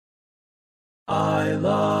I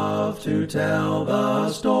love to tell the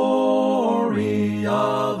story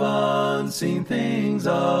of unseen things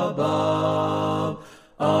above,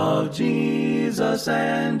 of Jesus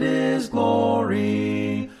and his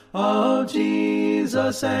glory, of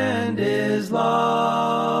Jesus and his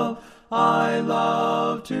love. I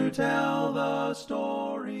love to tell the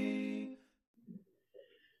story.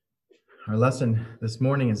 Our lesson this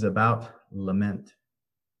morning is about lament.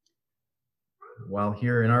 While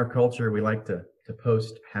here in our culture, we like to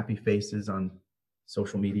post happy faces on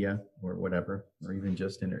social media or whatever, or even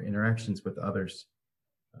just in interactions with others,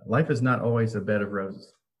 life is not always a bed of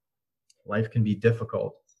roses. Life can be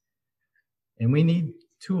difficult, and we need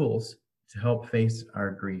tools to help face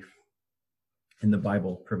our grief. And the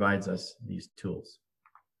Bible provides us these tools.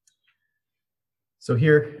 So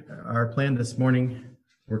here, our plan this morning,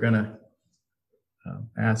 we're going to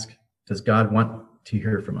ask, does God want to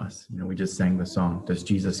hear from us? We just sang the song, Does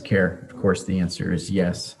Jesus care? Of course, the answer is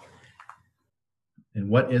yes. And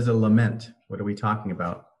what is a lament? What are we talking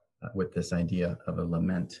about with this idea of a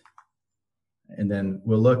lament? And then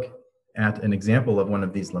we'll look at an example of one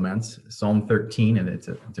of these laments, Psalm 13, and it's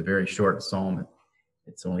a very short psalm.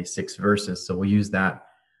 It's only 6 verses, so we'll use that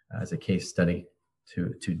as a case study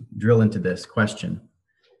to drill into this question.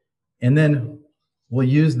 And then we'll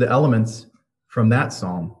use the elements from that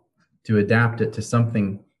psalm to adapt it to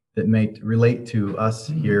something that may relate to us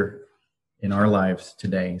here in our lives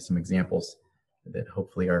today, some examples that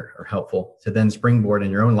hopefully are helpful to then springboard in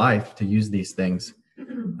your own life to use these things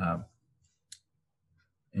in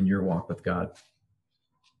your walk with God.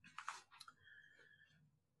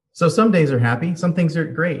 So some days are happy, some things are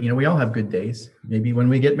great. We all have good days. Maybe when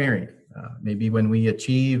we get married, maybe when we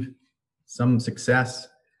achieve some success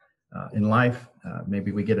in life,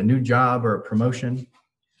 maybe we get a new job or a promotion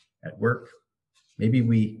at work. Maybe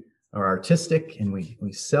we are artistic and we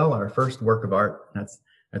sell our first work of art. That's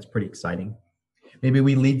pretty exciting. Maybe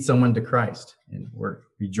we lead someone to Christ and we're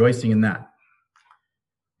rejoicing in that.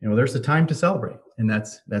 There's a time to celebrate, and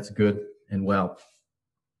that's good and well.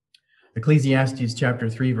 Ecclesiastes chapter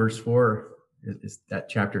 3, verse 4, that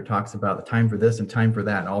chapter talks about the time for this and time for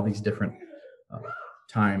that, all these different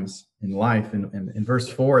times in life. And in verse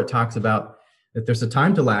 4, it talks about that there's a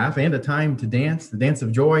time to laugh and a time to dance, the dance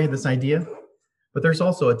of joy, this idea. But there's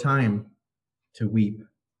also a time to weep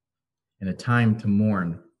and a time to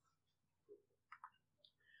mourn.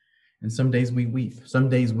 And some days we weep. Some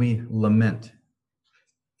days we lament.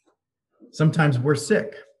 Sometimes we're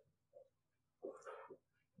sick.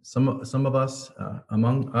 Some of us,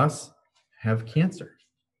 among us, have cancer.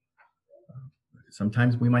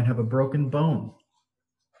 Sometimes we might have a broken bone.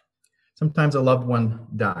 Sometimes a loved one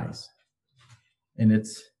dies. And it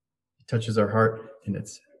touches our heart, and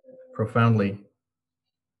it's profoundly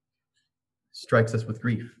strikes us with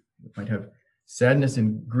grief. We might have sadness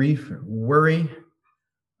and grief, or worry,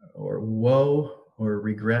 or woe, or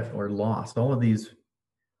regret, or loss. All of these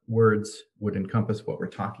words would encompass what we're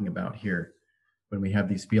talking about here when we have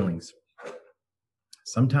these feelings.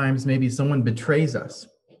 Sometimes maybe someone betrays us.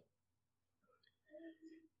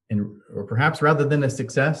 Or perhaps rather than a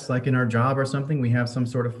success, like in our job or something, we have some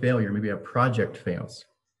sort of failure. Maybe a project fails.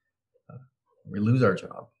 We lose our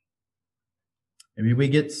job. Maybe we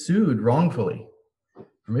get sued wrongfully.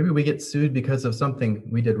 Or maybe we get sued because of something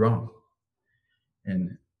we did wrong.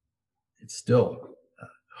 And it's still a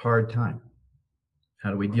hard time.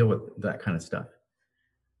 How do we deal with that kind of stuff?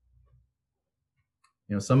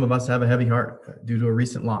 Some of us have a heavy heart due to a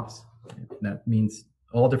recent loss. That means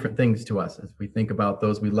all different things to us as we think about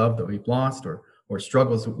those we love that we've lost, or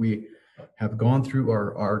struggles that we have gone through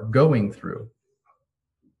or are going through.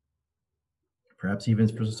 Perhaps even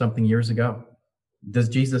for something years ago. Does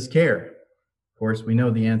Jesus care? Of course, we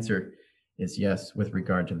know the answer is yes with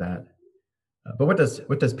regard to that. But what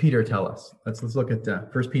does Peter tell us? Let's look at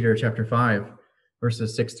 1 Peter chapter 5,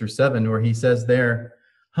 verses 6 through 7, where he says there,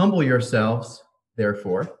 "Humble yourselves,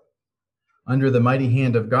 therefore, under the mighty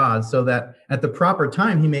hand of God, so that at the proper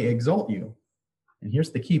time he may exalt you." And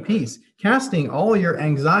here's the key piece: casting all your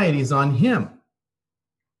anxieties on him,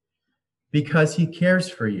 because he cares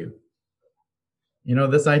for you.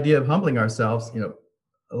 This idea of humbling ourselves,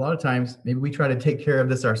 a lot of times maybe we try to take care of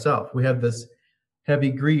this ourselves. We have this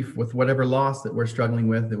heavy grief with whatever loss that we're struggling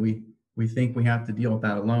with, that we think we have to deal with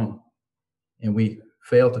that alone. And we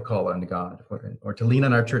fail to call on God or to lean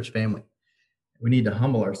on our church family. We need to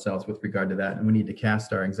humble ourselves with regard to that, and we need to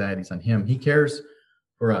cast our anxieties on him. He cares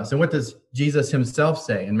for us. And what does Jesus himself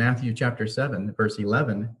say in Matthew chapter 7, verse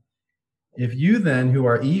 11? If you then, who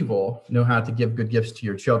are evil, know how to give good gifts to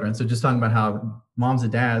your children. So just talking about how moms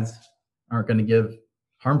and dads aren't going to give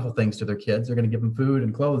harmful things to their kids. They're going to give them food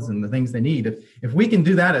and clothes and the things they need. If we can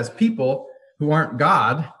do that as people who aren't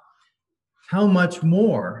God, how much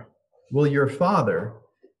more will your Father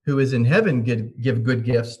who is in heaven give good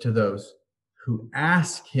gifts to those who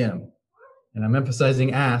ask him? And I'm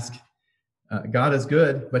emphasizing ask. God is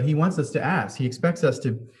good, but he wants us to ask. He expects us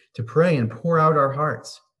to pray and pour out our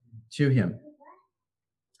hearts to him.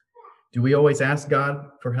 Do we always ask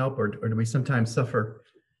God for help, or do we sometimes suffer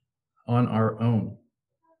on our own?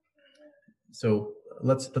 So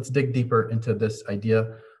let's dig deeper into this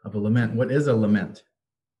idea of a lament. What is a lament?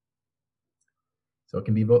 So it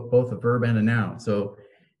can be both a verb and a noun. So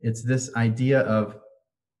it's this idea of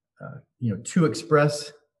to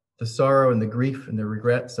express the sorrow and the grief and the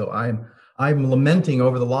regret. So I'm lamenting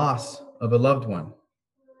over the loss of a loved one.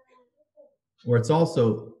 Or it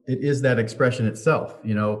is that expression itself,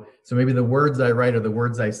 So maybe the words I write or the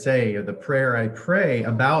words I say or the prayer I pray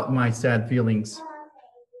about my sad feelings,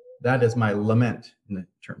 that is my lament in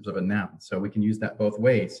terms of a noun. So we can use that both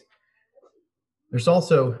ways. There's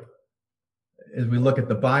also, as we look at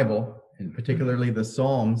the Bible, and particularly the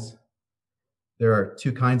Psalms, there are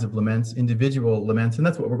two kinds of laments, individual laments, and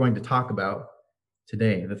that's what we're going to talk about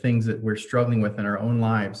today, the things that we're struggling with in our own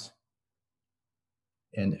lives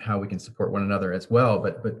and how we can support one another as well.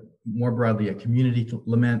 But more broadly, a community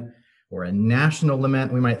lament or a national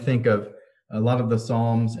lament. We might think of a lot of the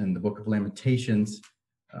Psalms and the Book of Lamentations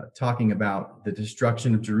talking about the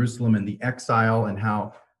destruction of Jerusalem and the exile and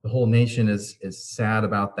how the whole nation is sad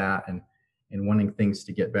about that and wanting things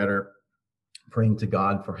to get better, praying to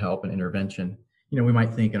God for help and intervention. We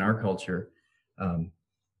might think in our culture,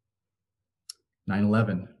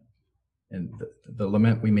 9/11 and the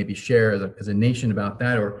lament we maybe share as a nation about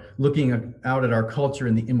that, or looking out at our culture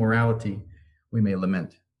and the immorality, we may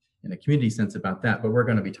lament in a community sense about that, but we're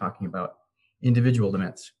going to be talking about individual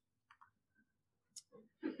laments.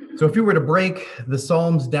 So if you were to break the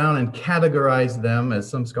Psalms down and categorize them, as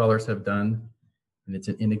some scholars have done, and it's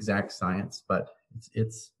an inexact science, but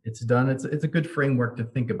it's done. It's a good framework to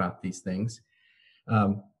think about these things.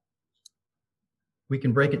 We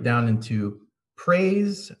can break it down into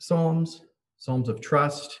praise psalms, psalms of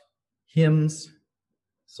trust, hymns,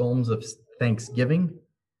 psalms of thanksgiving,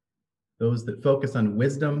 those that focus on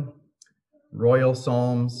wisdom, royal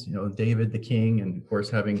psalms, David the king, and of course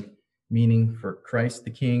having meaning for Christ the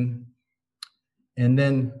king. And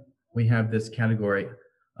then we have this category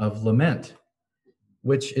of lament,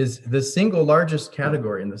 which is the single largest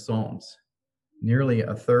category in the Psalms. Nearly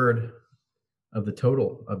a third of the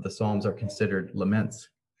total of the Psalms are considered laments.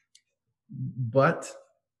 But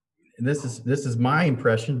this is my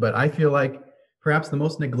impression, but I feel like perhaps the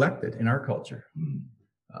most neglected in our culture.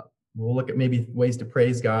 We'll look at maybe ways to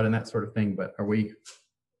praise God and that sort of thing, but we're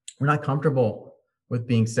not comfortable with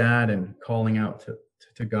being sad and calling out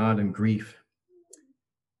to God in grief.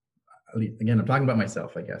 Again, I'm talking about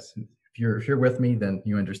myself, I guess. If you're with me, then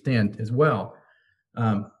you understand as well.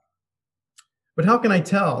 But how can I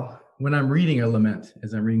tell when I'm reading a lament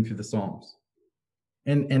as I'm reading through the Psalms?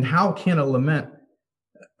 And how can a lament,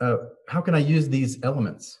 how can I use these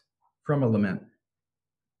elements from a lament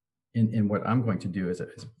in what I'm going to do as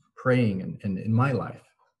praying and in my life?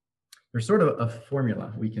 There's sort of a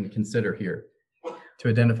formula we can consider here to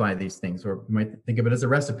identify these things, or we might think of it as a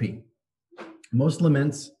recipe. Most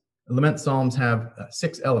lament psalms have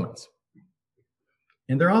 6 elements.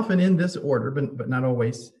 And they're often in this order, but not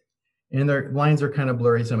always. And their lines are kind of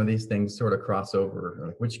blurry. Some of these things sort of cross over.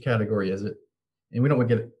 Like, which category is it? And we don't want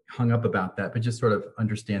to get hung up about that, but just sort of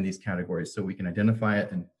understand these categories so we can identify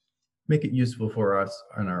it and make it useful for us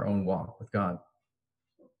in our own walk with God.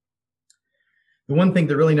 The one thing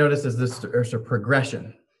to really notice is there's a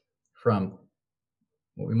progression from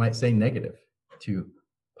what we might say negative to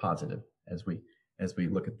positive as we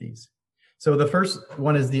look at these. So the first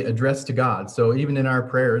one is the address to God. So even in our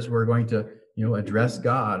prayers, we're going to, address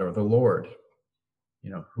God or the Lord.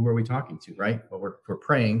 Who are we talking to, right? Well, we're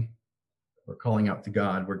praying, we're calling out to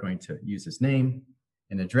God. We're going to use his name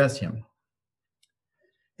and address him.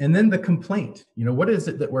 And then the complaint, what is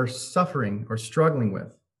it that we're suffering or struggling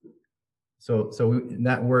with? So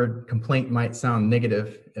that word complaint might sound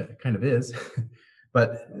negative, it kind of is,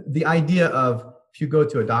 but the idea of, if you go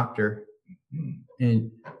to a doctor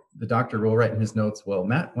and the doctor will write in his notes, well,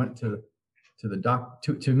 Matt went to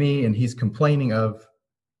the me and he's complaining of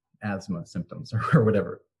asthma symptoms or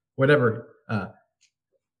whatever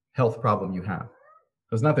health problem you have.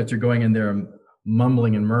 So it's not that you're going in there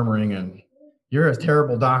mumbling and murmuring and you're a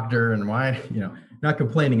terrible doctor and why, not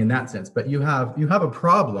complaining in that sense, but you have a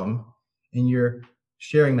problem and you're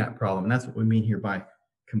sharing that problem. And that's what we mean here by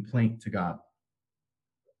complaint to God.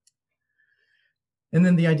 And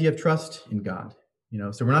then the idea of trust in God.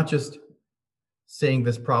 So we're not just saying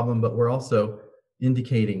this problem, but we're also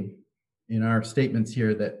indicating in our statements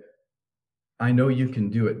here that I know you can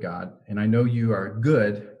do it, God, and I know you are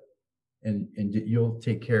good, and you'll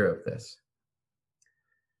take care of this.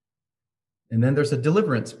 And then there's a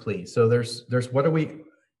deliverance plea. So there's what do we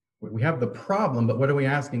have the problem, but what are we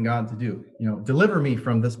asking God to do? Deliver me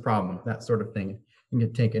from this problem, that sort of thing. You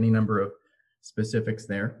can take any number of specifics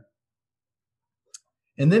there.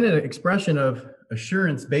 And then an expression of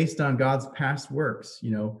assurance based on God's past works.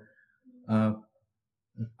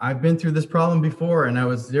 I've been through this problem before, and I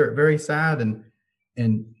was very sad,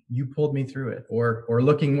 and you pulled me through it. Or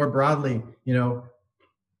looking more broadly, the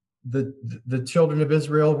children of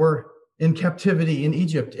Israel were in captivity in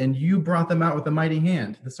Egypt, and you brought them out with a mighty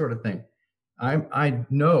hand. This sort of thing. I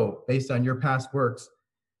know, based on your past works,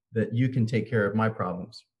 that you can take care of my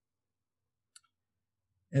problems.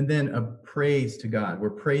 And then a praise to God. We're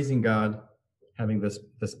praising God, having this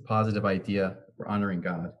positive idea. We're honoring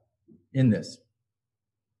God in this.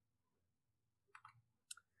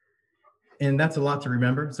 And that's a lot to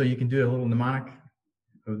remember. So you can do a little mnemonic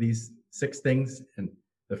of these 6 things. And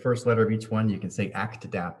the first letter of each one, you can say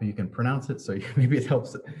ACTDAP. You can pronounce it. So maybe it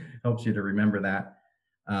helps you to remember that.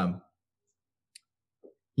 And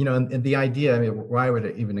the idea, why I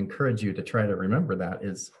would even encourage you to try to remember that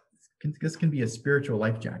is, this can be a spiritual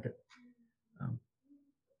life jacket.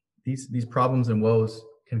 These problems and woes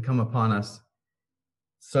can come upon us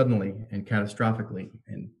suddenly and catastrophically,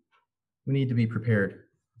 and we need to be prepared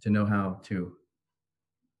to know how to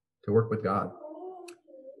work with God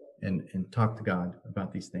and talk to God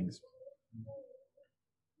about these things.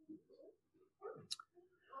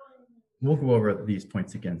 We'll go over these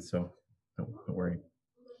points again, so don't worry.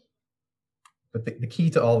 But the key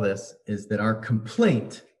to all this is that our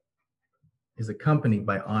complaint is accompanied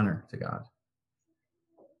by honor to God.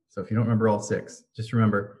 So if you don't remember all 6, just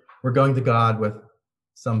remember, we're going to God with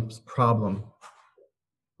some problem,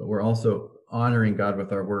 but we're also honoring God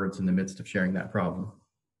with our words in the midst of sharing that problem.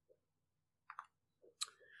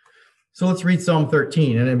 So let's read Psalm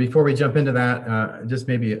 13. And then before we jump into that, just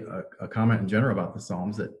maybe a comment in general about the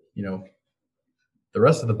Psalms, that, the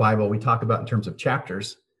rest of the Bible we talk about in terms of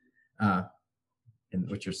chapters,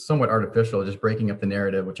 which is somewhat artificial, just breaking up the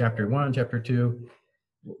narrative with chapter 1, chapter 2.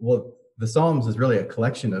 Well, the Psalms is really a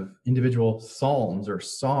collection of individual psalms or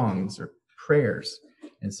songs or prayers.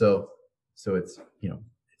 And so it's,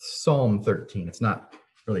 it's Psalm 13. It's not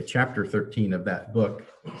really chapter 13 of that book,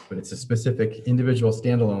 but it's a specific individual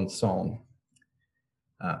standalone psalm.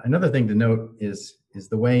 Another thing to note is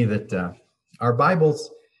the way that our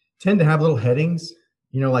Bibles tend to have little headings,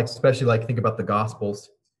 especially think about the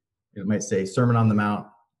Gospels. It might say Sermon on the Mount,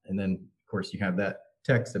 and then, of course, you have that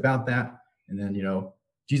text about that, and then,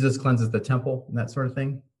 Jesus cleanses the temple and that sort of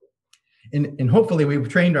thing. And hopefully we've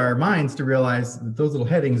trained our minds to realize that those little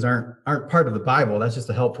headings aren't part of the Bible. That's just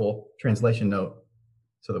a helpful translation note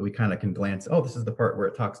so that we kind of can glance, this is the part where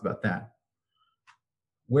it talks about that.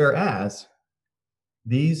 Whereas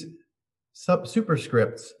these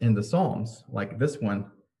superscripts in the Psalms, like this one,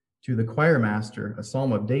 to the choir master, a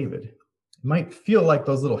Psalm of David, might feel like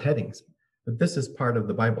those little headings, but this is part of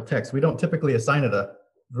the Bible text. We don't typically assign it a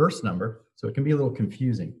verse number, so it can be a little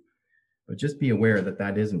confusing, but just be aware that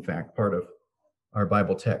that is in fact part of our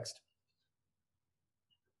Bible text.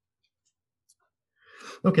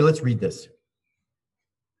 Okay, let's read this.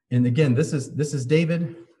 And again, this is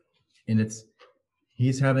David, and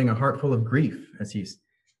he's having a heart full of grief as he's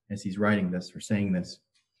writing this or saying this.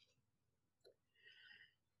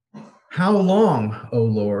 How long, O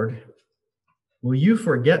Lord, will you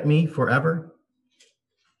forget me forever?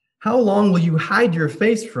 How long will you hide your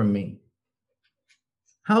face from me?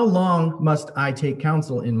 How long must I take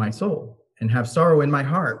counsel in my soul and have sorrow in my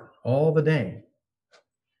heart all the day?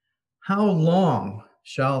 How long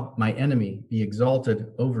shall my enemy be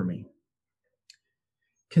exalted over me?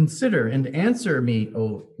 Consider and answer me,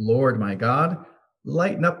 O Lord my God.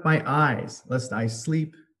 Lighten up my eyes, lest I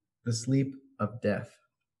sleep the sleep of death.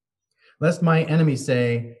 Lest my enemy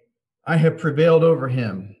say, I have prevailed over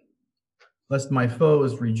him. Lest my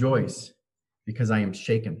foes rejoice, because I am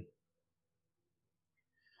shaken.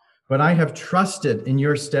 But I have trusted in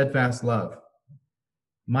your steadfast love.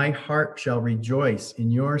 My heart shall rejoice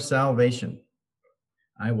in your salvation.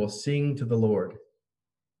 I will sing to the Lord,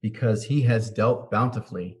 because he has dealt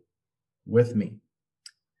bountifully with me.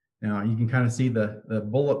 Now, you can kind of see the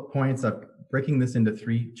bullet points. I'm breaking this into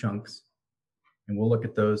 3 chunks, and we'll look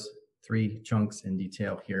at those 3 chunks in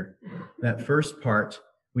detail here. That first part,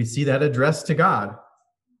 we see that address to God.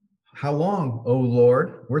 How long, O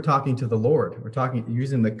Lord? We're talking to the Lord. We're talking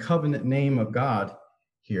using the covenant name of God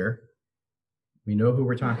here, we know who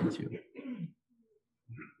we're talking to.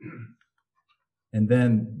 And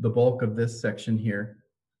then the bulk of this section here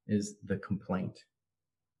is the complaint.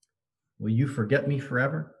 Will you forget me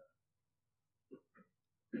forever?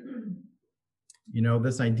 You know,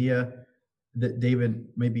 this idea that David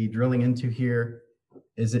may be drilling into here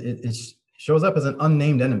is it shows up as an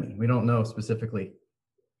unnamed enemy. We don't know specifically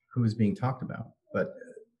who is being talked about. But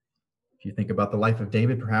if you think about the life of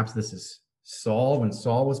David, perhaps this is Saul when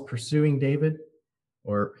Saul was pursuing David,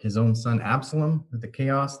 or his own son Absalom with the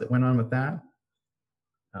chaos that went on with that.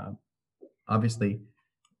 Obviously,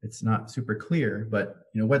 it's not super clear, but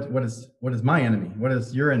you know, what is my enemy? What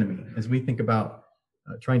is your enemy? As we think about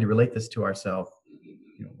trying to relate this to ourselves,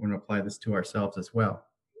 you know, we're going to apply this to ourselves as well.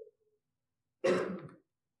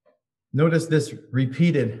 Notice this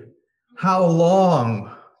repeated, how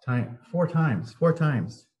long time? 4 times.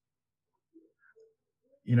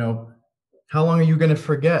 You know, how long are you going to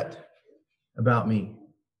forget about me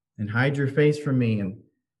and hide your face from me and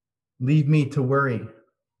leave me to worry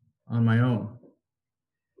on my own?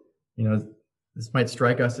 You know, this might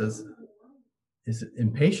strike us as, is it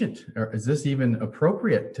impatient, or is this even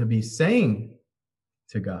appropriate to be saying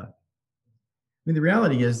to God? I mean, the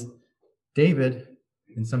reality is David,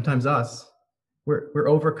 and sometimes us, we're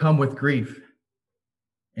overcome with grief,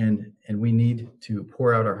 and we need to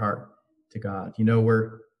pour out our heart to God. You know,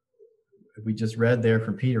 we just read there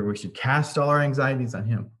from Peter, we should cast all our anxieties on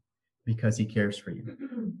him because he cares for you.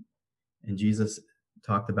 And Jesus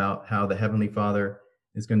talked about how the Heavenly Father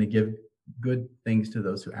is going to give good things to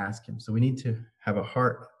those who ask him. So we need to have a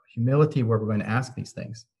heart, humility, where we're going to ask these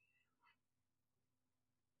things.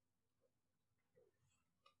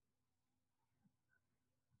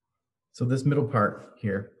 So this middle part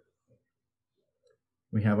here,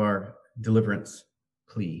 we have our deliverance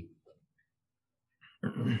plea.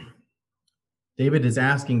 David is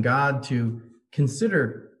asking God to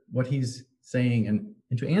consider what he's saying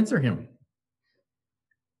and to answer him.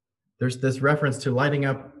 There's this reference to lighting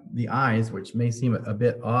up the eyes, which may seem a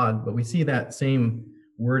bit odd, but we see that same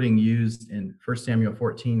wording used in 1 Samuel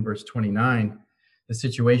 14, verse 29, the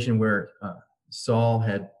situation where Saul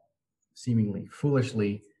had seemingly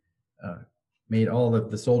foolishly made all of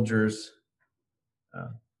the soldiers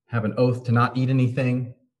have an oath to not eat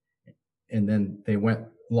anything, and then they went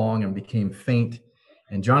long and became faint.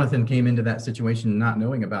 And Jonathan came into that situation not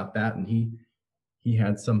knowing about that, and he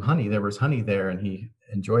had some honey. There was honey there, and he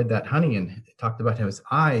enjoyed that honey, and talked about how his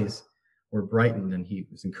eyes were brightened, and he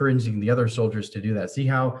was encouraging the other soldiers to do that. See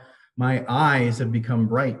how my eyes have become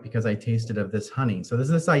bright because I tasted of this honey. So there's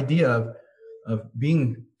this idea of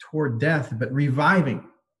being toward death, but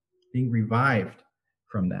being revived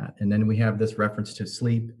from that. And then we have this reference to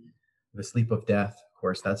sleep, the sleep of death. Of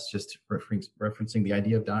course, that's just referencing the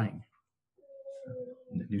idea of dying.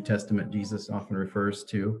 In the New Testament, Jesus often refers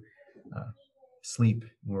to sleep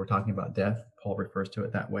when we're talking about death. Paul refers to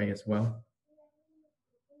it that way as well.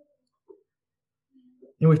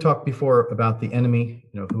 And we've talked before about the enemy,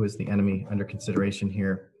 you know, who is the enemy under consideration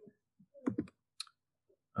here.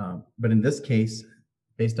 But in this case,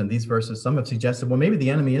 based on these verses, some have suggested, well, maybe the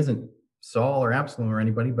enemy isn't Saul or Absalom or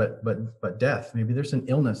anybody, but death. Maybe there's an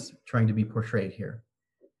illness trying to be portrayed here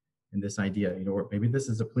in this idea, you know, or maybe this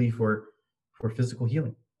is a plea for physical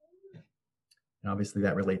healing. And obviously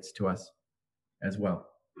that relates to us as well.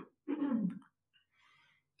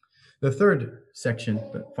 The third section,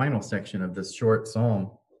 the final section of this short psalm,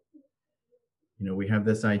 you know, we have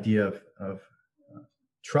this idea of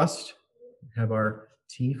trust. We have our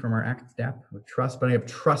T from our act step with trust, but I have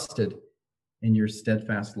trusted in your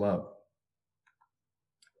steadfast love.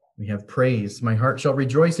 We have praise. My heart shall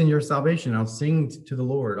rejoice in your salvation. I'll sing to the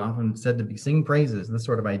Lord, often said to be sing praises. This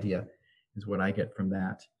sort of idea is what I get from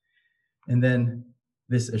that. And then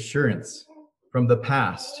this assurance from the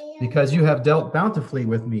past, because you have dealt bountifully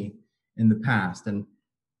with me in the past. And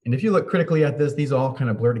if you look critically at this, these all kind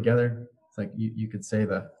of blur together. It's like you could say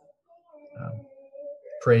the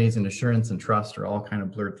praise and assurance and trust are all kind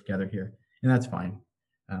of blurred together here. And that's fine.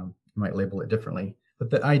 You might label it differently.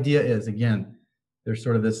 But the idea is, again, there's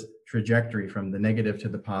sort of this trajectory from the negative to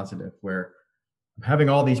the positive, where I'm having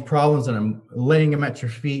all these problems and I'm laying them at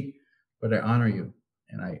your feet, but I honor you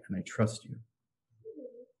and I trust you.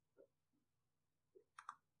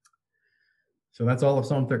 So that's all of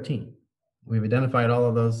Psalm 13. We've identified all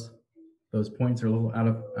of those points are a little out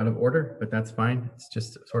of order, but that's fine. It's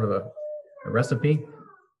just sort of a recipe.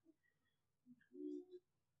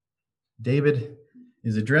 David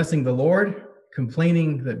is addressing the Lord,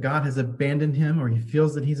 complaining that God has abandoned him, or he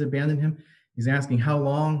feels that he's abandoned him. He's asking, how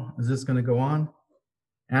long is this going to go on?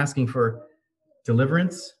 Asking for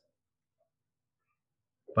deliverance.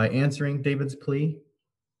 by answering David's plea,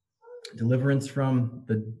 deliverance from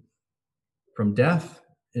death,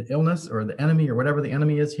 illness, or the enemy, or whatever the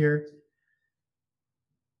enemy is here,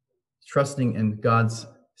 trusting in God's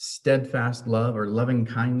steadfast love or loving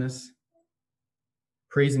kindness,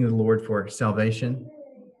 praising the Lord for salvation,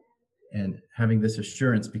 and having this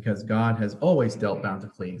assurance because God has always dealt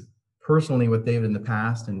bountifully, personally with David in the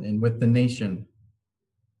past and with the nation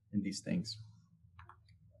in these things.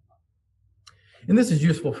 And this is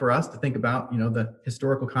useful for us to think about, the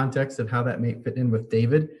historical context of how that may fit in with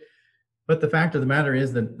David. But the fact of the matter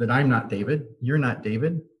is that I'm not David. You're not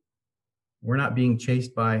David. We're not being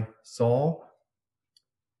chased by Saul.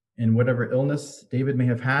 And whatever illness David may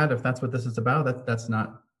have had, if that's what this is about, that's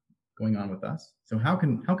not going on with us. So how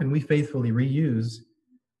can we faithfully reuse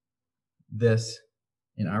this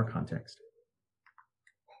in our context?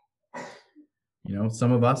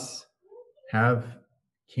 Some of us have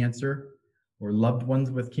cancer or loved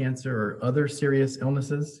ones with cancer or other serious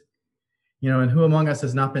illnesses, and who among us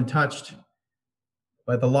has not been touched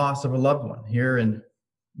by the loss of a loved one here, and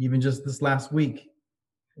even just this last week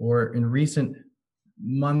or in recent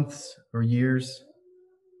months or years?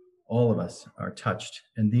 All of us are touched,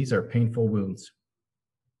 and these are painful wounds.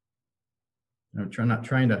 I'm not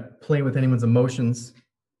trying to play with anyone's emotions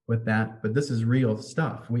with that, but this is real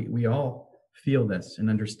stuff. We all feel this and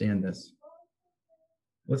understand this.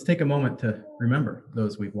 Let's take a moment to remember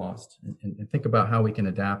those we've lost and think about how we can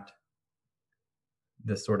adapt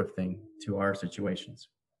this sort of thing to our situations.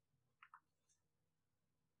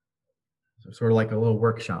 So sort of like a little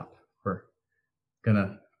workshop. We're going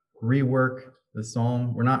to rework the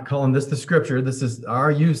psalm. We're not calling this the scripture. This is our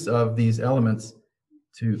use of these elements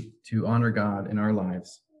to honor God in our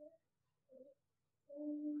lives.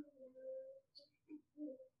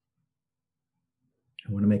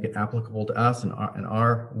 I want to make it applicable to us and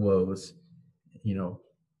our woes.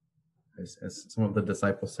 As some of the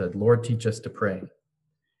disciples said, Lord, teach us to pray.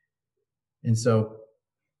 And so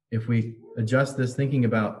if we adjust this thinking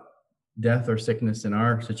about death or sickness in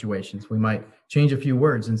our situations, we might change a few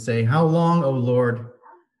words and say, how long, O Lord,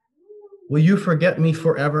 will you forget me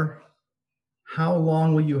forever? How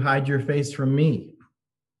long will you hide your face from me?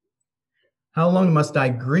 How long must I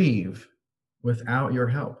grieve without your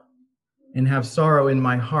help and have sorrow in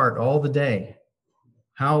my heart all the day?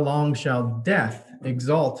 How long shall death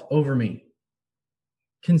exult over me?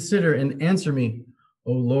 Consider and answer me,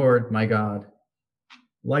 O Lord, my God.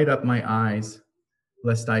 Light up my eyes,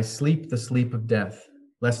 lest I sleep the sleep of death,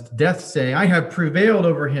 lest death say, I have prevailed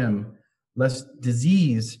over him, lest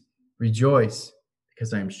disease rejoice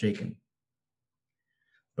because I am shaken.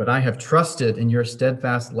 But I have trusted in your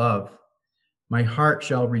steadfast love. My heart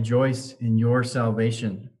shall rejoice in your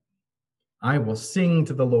salvation. I will sing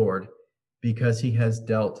to the Lord because he has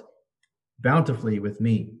dealt bountifully with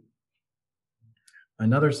me.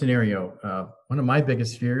 Another scenario, one of my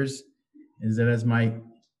biggest fears is that as my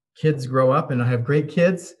kids grow up, and I have great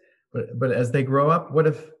kids, but as they grow up, what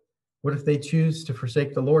if they choose to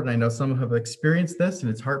forsake the Lord? And I know some have experienced this, and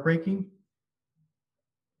it's heartbreaking.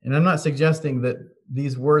 And I'm not suggesting that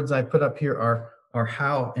these words I put up here are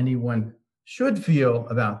how anyone should feel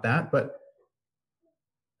about that, but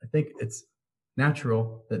I think it's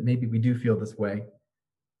natural that maybe we do feel this way.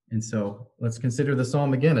 And so let's consider the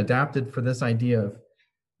psalm again, adapted for this idea of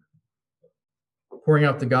pouring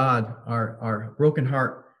out to God our broken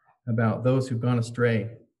heart about those who've gone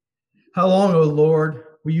astray. How long, O Lord,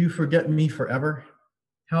 will you forget me forever?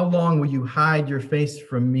 How long will you hide your face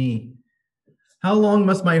from me? How long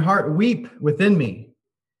must my heart weep within me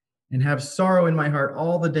and have sorrow in my heart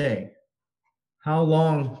all the day? How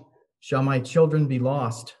long shall my children be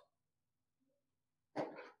lost?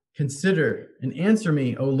 Consider and answer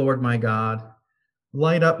me, O Lord my God.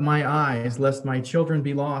 Light up my eyes, lest my children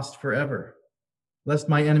be lost forever. Lest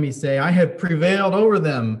my enemies say, I have prevailed over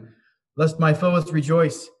them. Lest my foes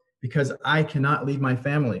rejoice, because I cannot leave my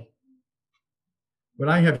family. But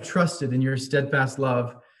I have trusted in your steadfast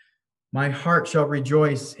love. My heart shall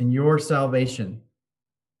rejoice in your salvation.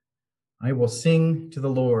 I will sing to the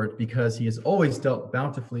Lord, because he has always dealt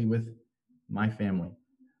bountifully with my family.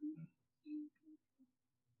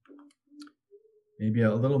 Maybe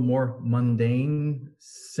a little more mundane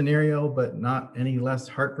scenario, but not any less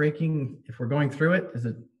heartbreaking if we're going through it. Is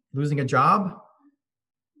it losing a job?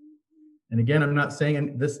 And again, I'm not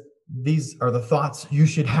saying these are the thoughts you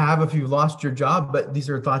should have if you've lost your job, but these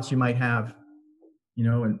are thoughts you might have,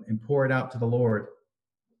 and pour it out to the Lord.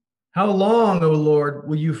 How long, O Lord,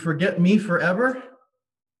 will you forget me forever?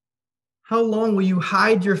 How long will you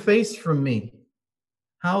hide your face from me?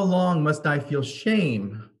 How long must I feel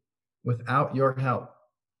shame without your help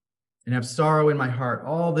and have sorrow in my heart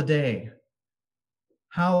all the day.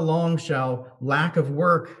 How long shall lack of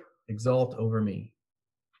work exalt over me?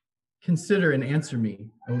 Consider and answer me,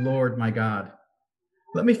 O Lord my God.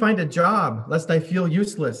 Let me find a job, lest I feel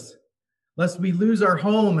useless, lest we lose our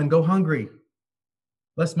home and go hungry,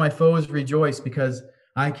 lest my foes rejoice because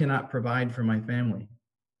I cannot provide for my family.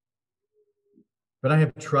 But I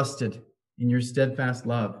have trusted in your steadfast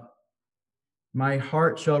love. My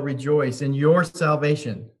heart shall rejoice in your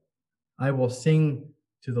salvation. I will sing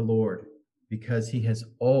to the Lord because he has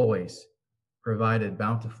always provided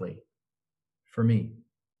bountifully for me.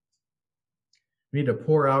 We need to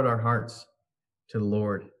pour out our hearts to the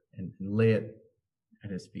Lord and lay it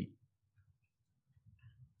at his feet.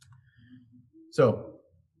 So,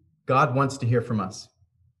 God wants to hear from us.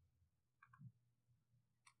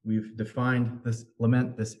 We've defined this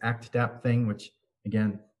lament, this act dap thing, which,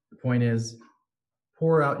 again, the point is,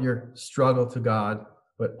 pour out your struggle to God,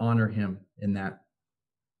 but honor him in that.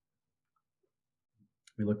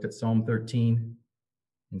 We looked at Psalm 13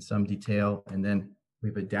 in some detail, and then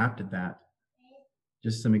we've adapted that.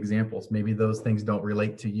 Just some examples. Maybe those things don't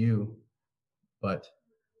relate to you, but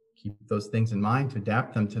keep those things in mind to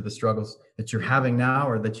adapt them to the struggles that you're having now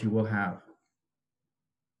or that you will have.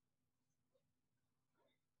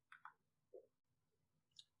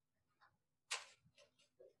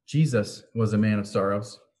 Jesus was a man of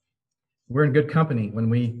sorrows. We're in good company when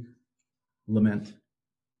we lament.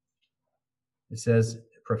 It says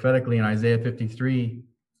prophetically in Isaiah 53,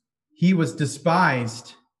 he was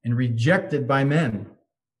despised and rejected by men,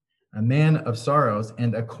 a man of sorrows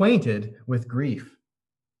and acquainted with grief.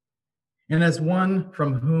 And as one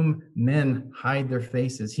from whom men hide their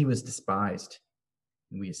faces, he was despised,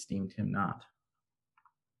 and we esteemed him not.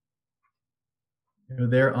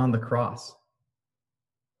 There on the cross,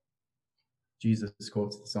 Jesus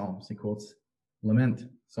quotes the Psalms. He quotes lament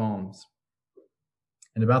Psalms.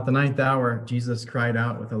 And about the 9th hour, Jesus cried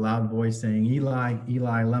out with a loud voice, saying, Eli,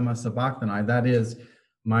 Eli, lema sabachthani. That is,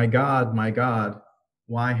 my God,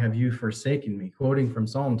 why have you forsaken me? Quoting from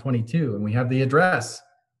Psalm 22. And we have the address.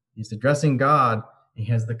 He's addressing God. He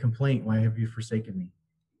has the complaint, why have you forsaken me?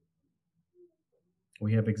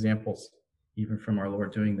 We have examples even from our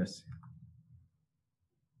Lord doing this.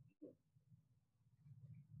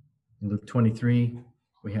 In Luke 23,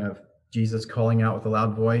 we have Jesus calling out with a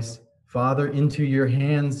loud voice, Father, into your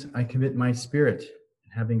hands I commit my spirit.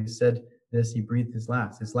 And having said this, he breathed his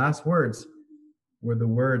last. His last words were the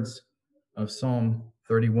words of Psalm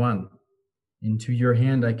 31. Into your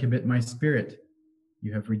hand I commit my spirit.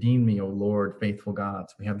 You have redeemed me, O Lord, faithful God.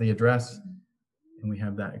 So we have the address and we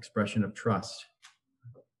have that expression of trust.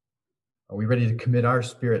 Are we ready to commit our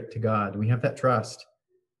spirit to God? Do we have that trust?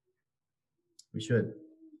 We should.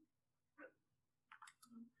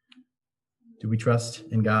 Do we trust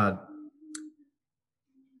in God?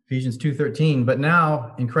 Ephesians 2:13, but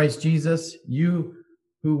now in Christ Jesus, you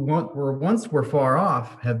who once were far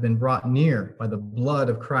off have been brought near by the blood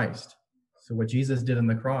of Christ. So what Jesus did on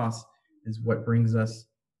the cross is what brings us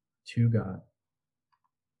to God.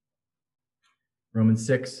 Romans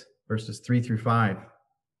 6, verses 3 through 5.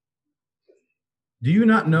 Do you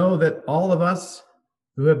not know that all of us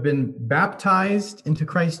who have been baptized into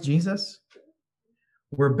Christ Jesus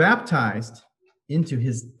were baptized into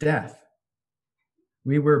his death?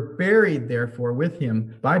 We were buried, therefore, with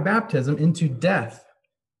him by baptism into death,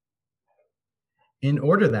 in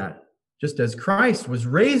order that, just as Christ was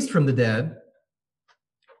raised from the dead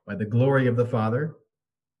by the glory of the Father,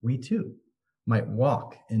 we too might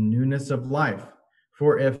walk in newness of life.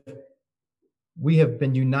 For if we have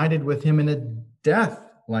been united with him in a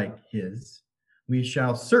death like his, we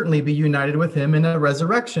shall certainly be united with him in a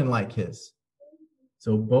resurrection like his.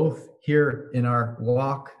 So both here in our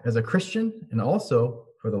walk as a Christian and also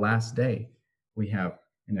for the last day, we have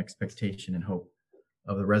an expectation and hope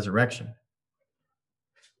of the resurrection.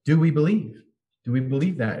 Do we believe? Do we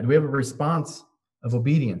believe that? Do we have a response of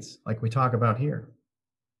obedience like we talk about here?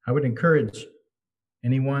 I would encourage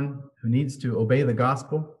anyone who needs to obey the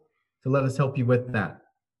gospel to let us help you with that.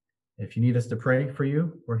 If you need us to pray for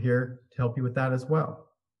you, we're here to help you with that as well.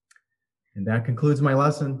 And that concludes my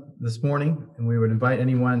lesson this morning, and we would invite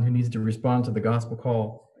anyone who needs to respond to the gospel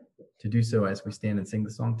call to do so as we stand and sing the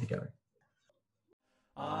song together.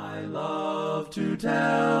 I love to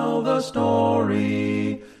tell the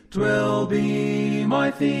story, 'twill be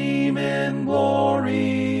my theme in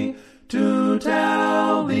glory, to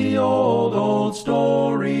tell the old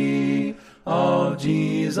story of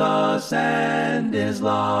Jesus and his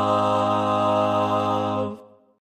love.